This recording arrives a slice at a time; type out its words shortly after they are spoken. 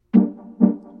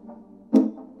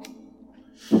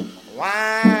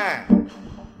Why?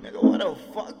 Nigga, where the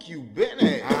fuck you been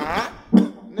at?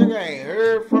 Nigga ain't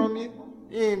heard from you.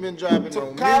 You ain't been dropping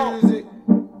no music.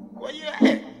 Where you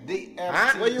at?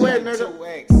 DFT, Where you at,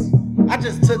 nigga? I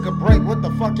just took a break. What the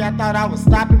fuck y'all thought I was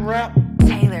stopping rap?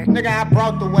 Taylor. Nigga, I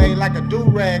brought the way like a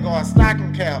do-rag or a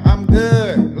stocking cap. I'm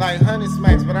good, like Honey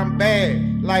Smacks, but I'm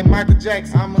bad, like Michael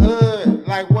Jackson. I'm hood,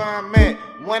 like where I'm at.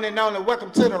 One and only, welcome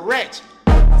to the wretch.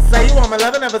 Say you want my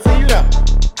love, never see you though.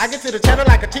 I get to the cheddar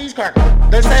like a cheese cracker.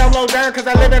 They say I'm low down cause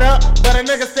I live it up, but a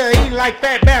nigga still eating like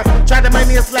fat bastard. Tried to make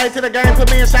me a slave to the game,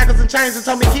 put me in shackles and chains and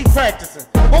told me keep practicing.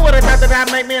 Who would've thought that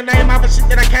I'd make me a name off of shit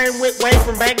that I came with way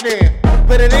from back then?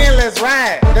 Put it in, let's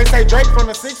ride. They say Drake from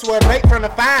the 6, well, Drake from the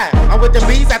 5. I'm with the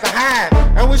bees at the hive,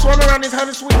 and we swim around these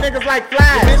 100 sweet niggas like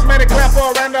flies. Your bitch made a clap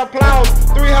for a round of applause.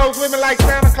 3 hoes with me like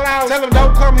Santa Claus. Tell them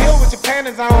don't come here with your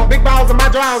panties on. Big balls in my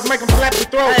drawers, make them slap your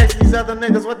throat. I ask these other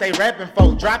niggas what they rapping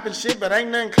for. Dropping shit, but ain't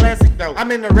nothing classic though.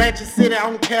 I'm in the ratchet city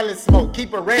on Cali smoke.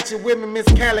 Keep a ratchet with me, Miss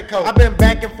Calico. I been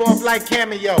back and forth like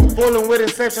Cameo, fooling with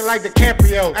Inception like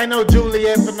DiCaprio. Ain't no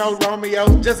Juliet for no Romeo,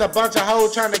 just a bunch of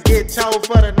hoes trying to get told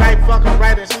for the night. Fucking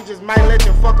right, and she just might let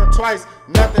you fuck her twice.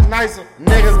 Nothing nicer.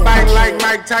 Niggas biting like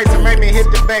Mike Tyson. Make me hit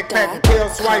the backpack and kill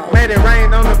swipe. Made it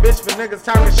rain on the bitch for niggas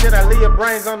talking shit. I leave your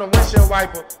brains on the windshield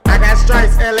wiper. I got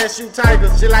stripes, LSU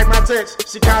Tigers. She like my touch,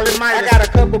 she call it Midas. I got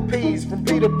a couple P's from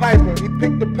Peter Piper. He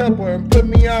picked the pepper and put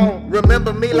me on.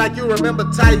 Remember me like you remember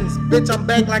Titans. Bitch, I'm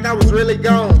back like I was really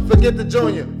gone. Forget the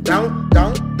junior. Don't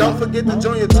forget the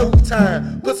junior 2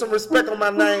 time. Put some respect on my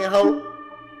name, ho.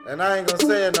 And I ain't gonna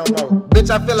say it no more. Bitch,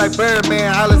 I feel like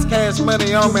Birdman, all this cash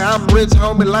money on me. I'm rich,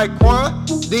 homie, like Quan.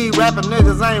 These rapping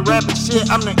niggas ain't rapping shit.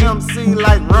 I'm the MC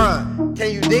like Run.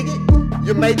 Can you dig it?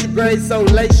 You made your grade so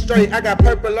late straight. I got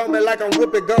purple on me like I'm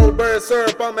whipping Goldberg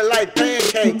syrup on me like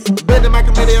pancakes. Bending my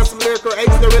committee on some lyrical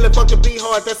aches that really fucking be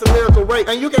hard. That's a lyrical rape.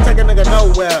 And you can take a nigga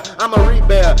nowhere. I'm a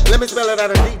rebel. Let me spell it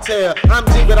out in detail. I'm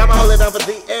G, but I'ma hold it down for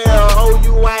DL.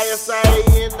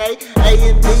 OUISIANA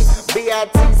AND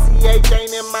BITCH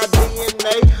ain't in my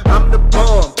DNA. I'm the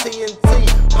bomb. TNT.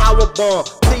 Power bomb.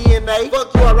 TNA.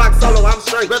 Fuck you, I rock solo. I'm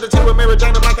straight. Brother T with Mary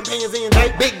Jane and my companions in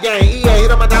J. Big gang. EA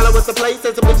hit on my dollar with the plate.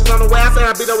 Said some bitches on the way. I said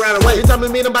I beat her right away. You told me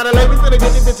meet him by the lake. We finna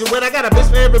get these bitches wet. I got a bitch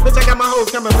for every bitch. I got my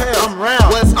hoes coming pale. I'm round.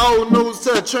 What's old news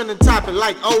to a trending topic?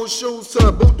 Like old shoes to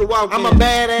a boot to walk in. I'm a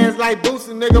badass like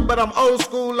Boosie, nigga, but I'm old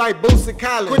school like Boosie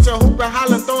Collins. Quit your hooping,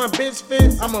 hollering, throwing bitch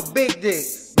fits. I'm a big dick.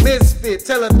 Misfit,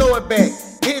 tell her throw it back.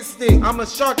 Hit stick. I'm a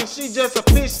shark and she just a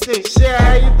fish stick. Share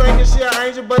how you thinking she an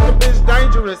angel, but the bitch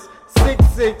dangerous.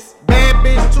 6'6", bad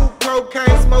bitch, 2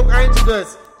 cocaine, smoke angel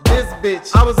dust. This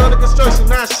bitch, I was under construction,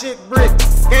 now shit brick.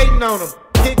 Skating on them,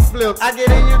 kick flips. I get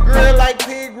in your grill like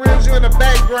pig ribs, you in the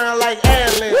background like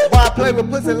ad-libs. While I play with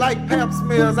pussy like Pap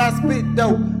Smears, I spit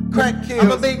dope, crack kills.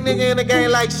 I'm a big nigga in the game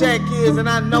like Shaq is, and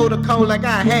I know the code like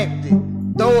I hacked it.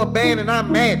 Throw a band and I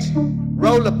match it.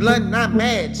 Roll a blunt and I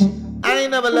match. I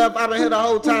ain't never left, I've been here the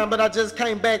whole time, but I just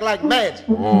came back like magic.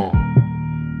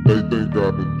 They think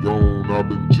I've been gone, I've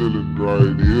been chillin'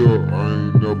 right here. I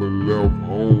ain't never left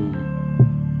home.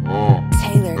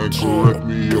 Taylor And correct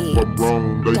me if I'm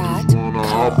wrong. They just wanna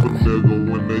off a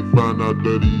nigga when they find out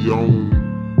that he on.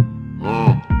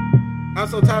 I'm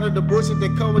so tired of the bullshit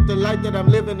that come with the life that I'm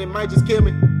living. It might just kill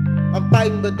me. I'm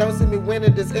fighting, but don't see me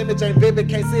winning. This image ain't vivid,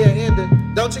 can't see an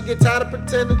ending. Don't you get tired of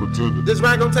pretending? This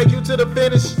ride gon' take you to the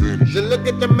finish. Just look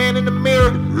at the man in the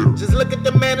mirror. Just look at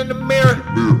the man in the mirror.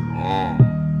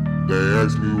 They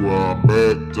ask me where I'm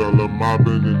at, tell them I've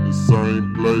been in the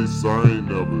same place, I ain't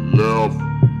never left.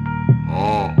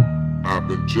 I've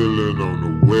been chillin' on the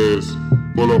west,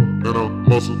 pull up and I'm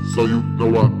muscle, so you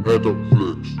know I had to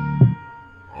flex.